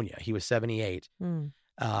 from pneumonia. He was 78.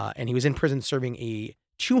 And he was in prison serving a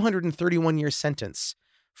 231-year sentence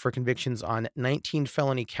for convictions on 19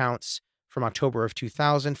 felony counts from October of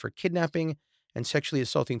 2000 for kidnapping and sexually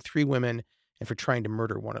assaulting 3 women and for trying to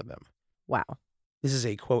murder one of them. Wow. This is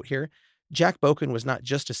a quote here. Jack Boken was not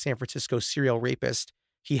just a San Francisco serial rapist.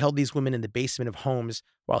 He held these women in the basement of homes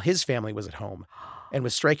while his family was at home and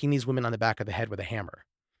was striking these women on the back of the head with a hammer.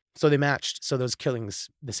 So they matched. So those killings,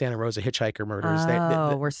 the Santa Rosa Hitchhiker murders,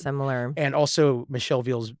 were similar. And also Michelle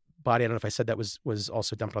Veal's body, I don't know if I said that, was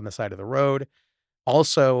also dumped on the side of the road.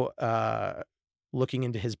 Also, looking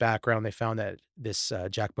into his background, they found that this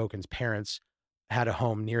Jack Boken's parents had a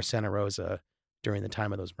home near Santa Rosa during the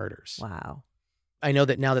time of those murders. Wow. I know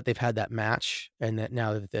that now that they've had that match and that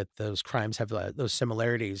now that those crimes have those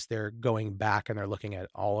similarities, they're going back and they're looking at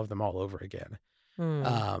all of them all over again.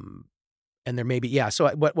 And there may be, yeah. So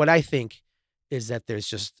what I think is that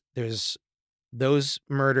there's those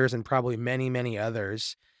murders and probably many, many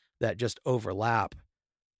others that just overlap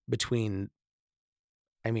between,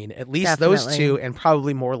 I mean, at least those two and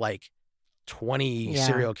probably more like 20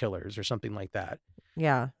 serial killers or something like that.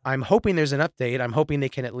 Yeah. I'm hoping there's an update. I'm hoping they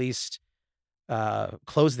can at least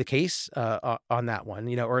close the case on that one,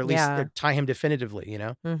 you know, or at least tie him definitively, you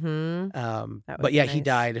know. But yeah,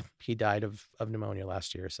 nice. He died of pneumonia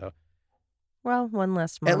last year. So, well, one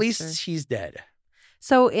less monster. At least he's dead.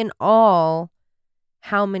 So in all,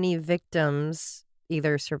 how many victims,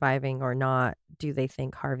 either surviving or not, do they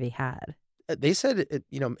think Harvey had? They said,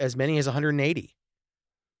 as many as 180.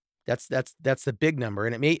 That's the big number,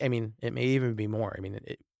 and it may even be more. I mean,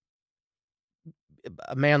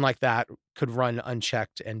 a man like that could run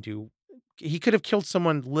unchecked and he could have killed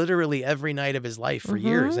someone literally every night of his life for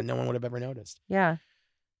years, and no one would have ever noticed. Yeah,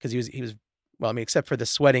 because he was well, I mean, except for the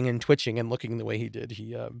sweating and twitching and looking the way he did,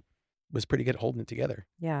 he was pretty good at holding it together.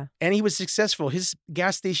 Yeah, and he was successful. His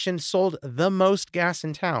gas station sold the most gas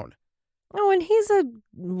in town. Oh, and he's a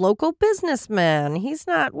local businessman. He's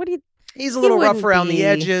not. He's a little rough around the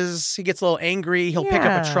edges. He gets a little angry. He'll pick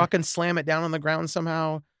up a truck and slam it down on the ground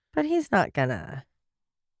somehow. But he's not gonna.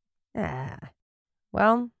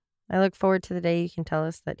 Well, I look forward to the day you can tell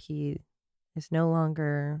us that he is no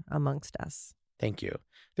longer amongst us. Thank you.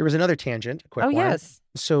 There was another tangent, a quick one. Yes.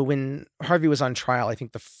 So when Harvey was on trial, I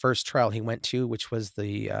think the first trial he went to, which was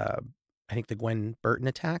the Gwen Burton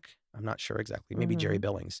attack. I'm not sure exactly. Maybe Jerry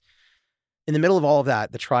Billings. In the middle of all of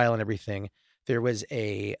that, the trial and everything, there was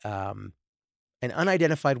an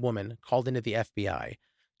unidentified woman called into the FBI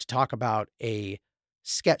to talk about a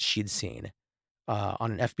sketch she'd seen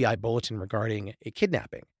on an FBI bulletin regarding a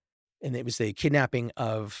kidnapping. And it was the kidnapping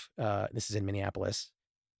of, this is in Minneapolis,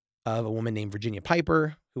 of a woman named Virginia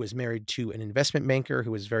Piper, who was married to an investment banker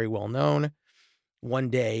who was very well known. One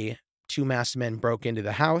day, two masked men broke into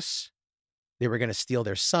the house. They were going to steal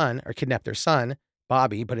their son or kidnap their son,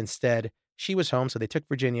 Bobby, but instead she was home. So they took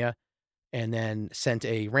Virginia and then sent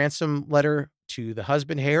a ransom letter to the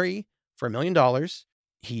husband, Harry, for $1 million.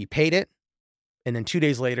 He paid it. And then 2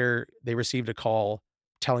 days later, they received a call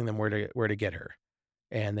telling them where to get her.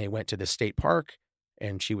 And they went to the state park,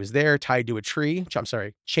 and she was there chained to a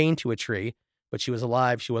tree, but she was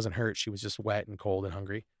alive. She wasn't hurt. She was just wet and cold and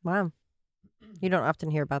hungry. Wow. You don't often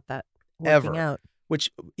hear about that working ever. Out. Which,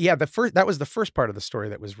 yeah, that was the first part of the story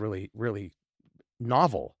that was really, really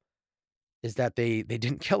novel, is that they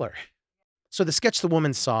didn't kill her. So the sketch the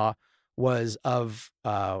woman saw was of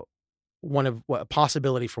a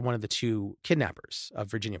possibility for one of the two kidnappers of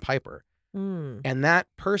Virginia Piper. And that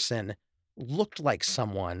person looked like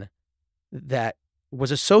someone that was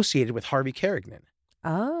associated with Harvey Carignan.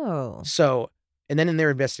 Oh. So, and then in their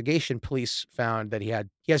investigation, police found that he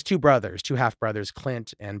has two half brothers,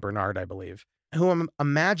 Clint and Bernard, I believe, who I'm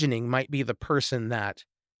imagining might be the person that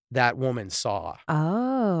woman saw.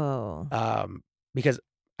 Oh. Because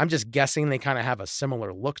I'm just guessing they kind of have a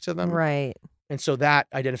similar look to them. Right. And so that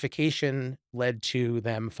identification led to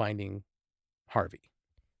them finding Harvey.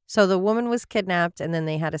 So the woman was kidnapped, and then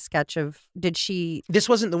they had a sketch of, This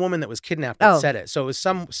wasn't the woman that was kidnapped that said it. So it was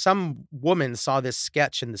some woman saw this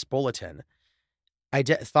sketch in this bulletin. I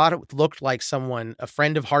thought it looked like a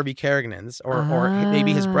friend of Harvey Carignan's or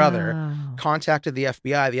maybe his brother, contacted the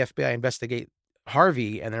FBI. The FBI investigate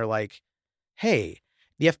Harvey, and they're like, hey,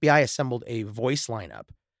 the FBI assembled a voice lineup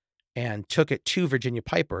and took it to Virginia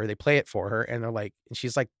Piper. They play it for her, and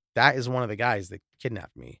she's like, that is one of the guys that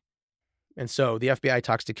kidnapped me. And so the FBI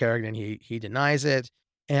talks to Carignan. He denies it.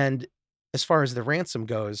 And as far as the ransom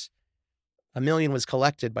goes, $1 million was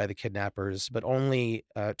collected by the kidnappers, but only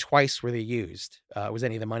twice were they used. Was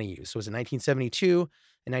any of the money used? So it was in 1972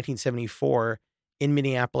 and 1974 in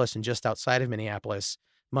Minneapolis and just outside of Minneapolis.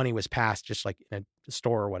 Money was passed just like in a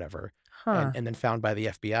store or whatever, and then found by the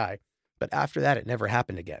FBI. But after that, it never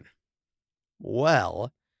happened again.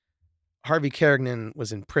 Well, Harvey Carignan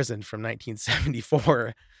was in prison from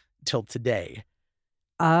 1974 till today.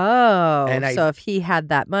 Oh, so if he had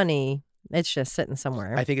that money, it's just sitting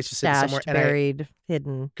somewhere. I think it's just stashed, sitting somewhere, buried,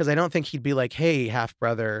 hidden. Because I don't think he'd be like, "Hey, half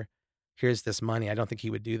brother, here's this money." I don't think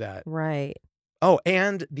he would do that. Right. Oh,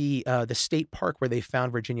 and the state park where they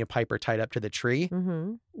found Virginia Piper tied up to the tree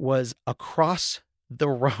was across the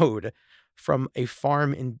road from a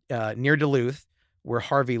farm in near Duluth where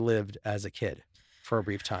Harvey lived as a kid for a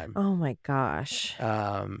brief time. Oh my gosh.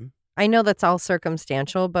 I know that's all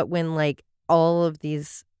circumstantial, but when all of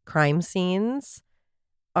these crime scenes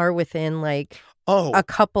are within like Oh, a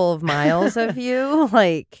couple of miles of you.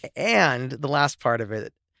 Like, and the last part of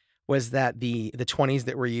it was that the 20s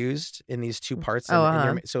that were used in these two parts. So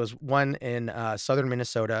it was one in southern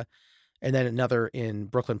Minnesota and then another in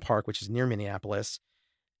Brooklyn Park, which is near Minneapolis.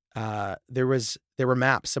 There were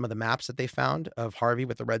maps, some of the maps that they found of Harvey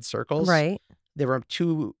with the red circles. right. There were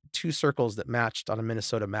two circles that matched on a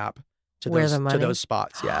Minnesota map to Where those the money? to those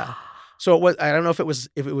spots. Yeah. So it was, I don't know if it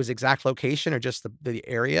was exact location or just the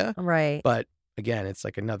area, Right. but again, it's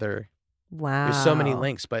like another. Wow. There's so many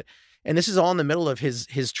links, and this is all in the middle of his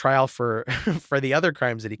trial for for the other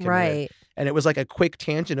crimes that he committed. Right. And it was like a quick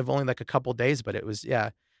tangent of only like a couple days, but it was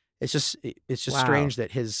it's just Wow. strange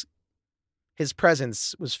that his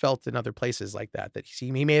presence was felt in other places like that. That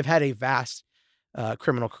he may have had a vast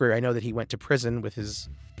criminal career. I know that he went to prison with his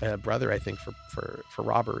brother, I think, for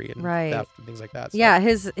robbery and Right. theft and things like that. So. Yeah,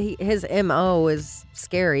 his MO is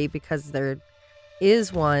scary because there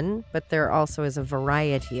is one, but there also is a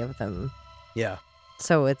variety of them. Yeah.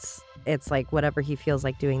 So it's like whatever he feels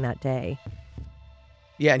like doing that day.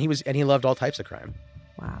 Yeah, and he loved all types of crime.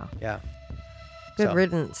 Wow. Yeah. Good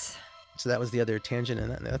riddance. So that was the other tangent,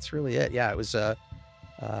 and that's really it. Yeah, it was. I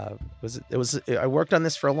worked on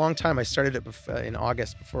this for a long time. I started it in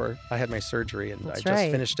August before I had my surgery, and That's I just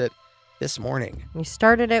right. finished it this morning. You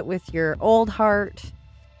started it with your old heart,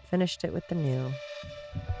 finished it with the new.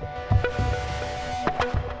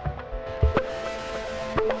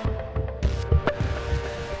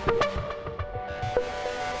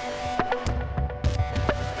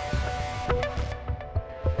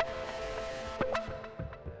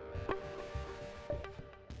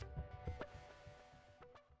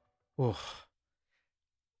 Oh,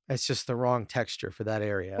 it's just the wrong texture for that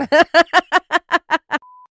area.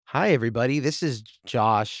 Hi, everybody. This is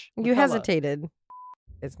Josh. You McCullough. hesitated.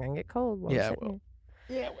 It's gonna get cold. While Yeah, I'm it will.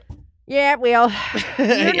 sitting here. Yeah, it will.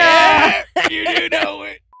 You know. Yeah, you do know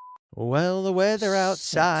it. Well, the weather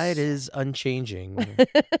outside is unchanging.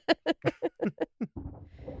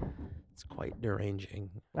 It's quite deranging.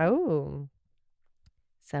 Oh.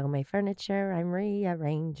 Sell my furniture. I'm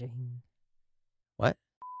rearranging. What?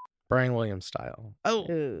 Brian Williams style. Oh.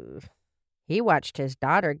 Ooh. He watched his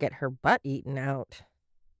daughter get her butt eaten out.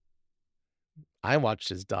 I watched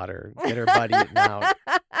his daughter get her butt eaten out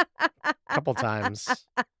a couple times.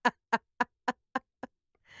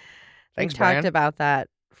 Thanks, we Brian. talked about that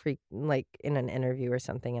like in an interview or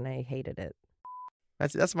something, and I hated it.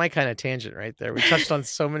 That's my kind of tangent right there. We touched on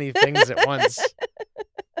so many things at once.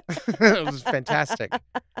 It was fantastic.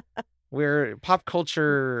 We're pop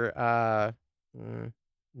culture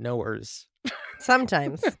knowers.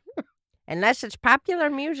 Sometimes. Unless it's popular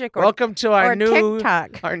music or, Welcome to our or new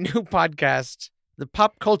TikTok. podcast, the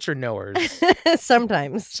Pop Culture Knowers.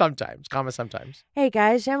 Sometimes. Sometimes. Hey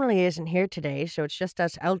guys, Emily isn't here today, so it's just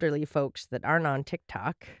us elderly folks that aren't on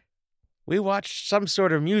TikTok. We watched some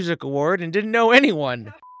sort of music award and didn't know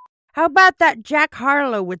anyone. How about that Jack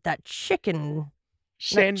Harlow with that chicken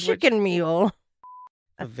Sandwich. That chicken meal?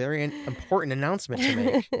 A very important announcement to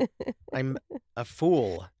make. I'm a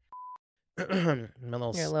fool. My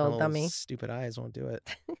little dummy. Stupid eyes won't do it.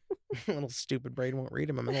 My little stupid brain won't read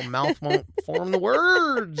them. My little mouth won't form the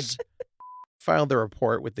words. Filed the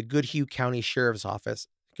report with the Goodhue County Sheriff's Office.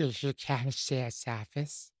 Goodhue County Sheriff's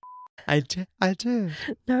Office. I did.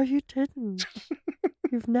 No, you didn't.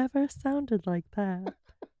 You've never sounded like that.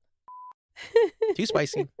 Too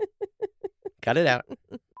spicy. Cut it out.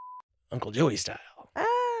 Uncle Joey style.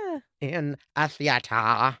 Ah. In a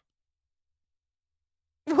theater.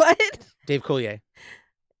 What? Dave Coulier.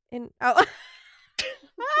 Oh.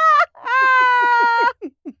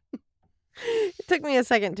 It took me a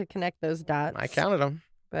second to connect those dots. I counted them.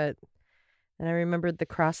 But then I remembered the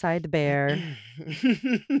cross-eyed bear.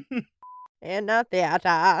 In a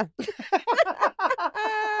theater.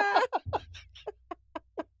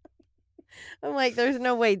 I'm like, there's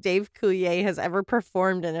no way Dave Coulier has ever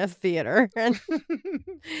performed in a theater.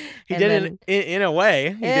 He did it in a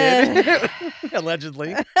way. He did.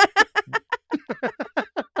 Allegedly.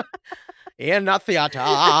 In a theater.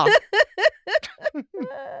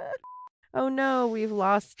 Oh no, we've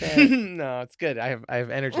lost it. No, it's good. I have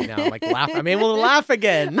energy now. I'm like I'm able to laugh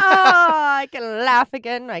again. Oh, I can laugh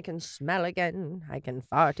again. I can smell again. I can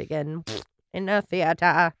fart again. In a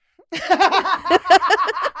theater.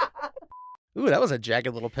 Ooh, that was a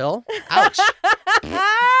jagged little pill. Ouch.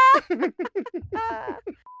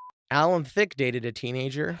 Alan Thicke dated a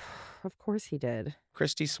teenager. Of course he did.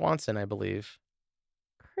 Christy Swanson, I believe.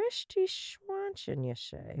 Christy Swanson, you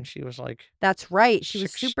say? And she was like... That's right. She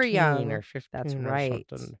was super young. Or 15 That's or right.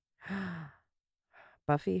 something.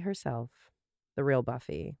 Buffy herself. the real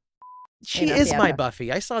Buffy. She Hey, is my Buffy.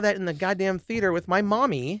 Buffy. I saw that in the goddamn theater with my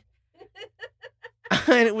mommy.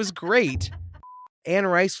 And it was great. Anne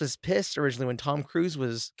Rice was pissed originally when Tom Cruise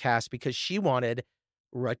was cast because she wanted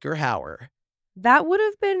Rutger Hauer. That would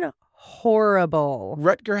have been horrible.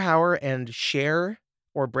 Rutger Hauer and Cher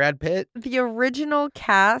or Brad Pitt. The original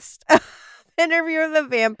cast of Interview with the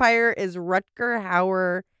Vampire is Rutger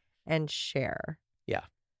Hauer and Cher. Yeah.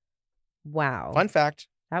 Wow. Fun fact.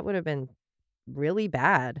 That would have been really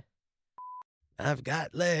bad. I've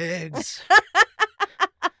got legs.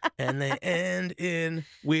 And they end in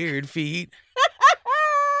weird feet.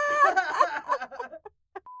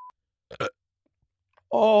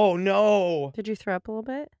 Oh, no. Did you throw up a little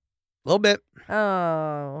bit? A little bit.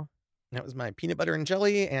 Oh. That was my peanut butter and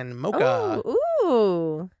jelly and mocha.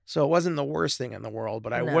 Ooh. So it wasn't the worst thing in the world,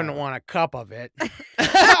 but I wouldn't want a cup of it.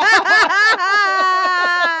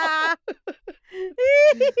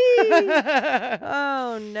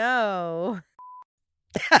 Oh, no.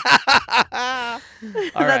 All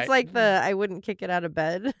That's right. like the I wouldn't kick it out of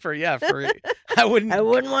bed. I wouldn't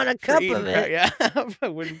want a cup of it. Yeah. I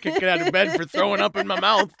wouldn't kick it out of bed for throwing up in my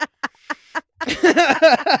mouth.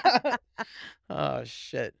 Oh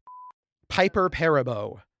shit. Piper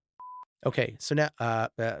Parabo. Okay, so now I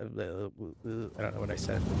don't know what I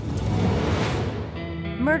said.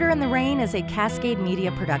 Murder in the Rain is a Cascade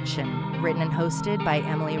Media production, written and hosted by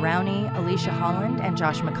Emily Rowney, Alicia Holland, and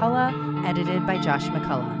Josh McCullough, edited by Josh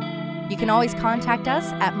McCullough. You can always contact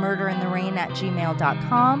us at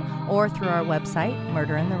murderintherain@gmail.com or through our website,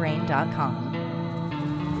 murderintherain.com.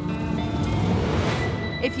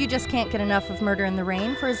 If you just can't get enough of Murder in the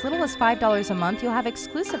Rain, for as little as $5 a month, you'll have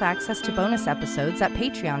exclusive access to bonus episodes at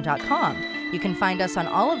patreon.com. You can find us on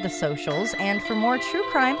all of the socials, and for more true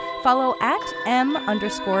crime, follow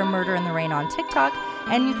 @M_Murder in the Rain on TikTok,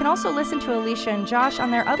 and you can also listen to Alicia and Josh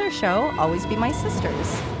on their other show, Always Be My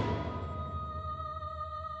Sisters.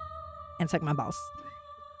 And suck my balls.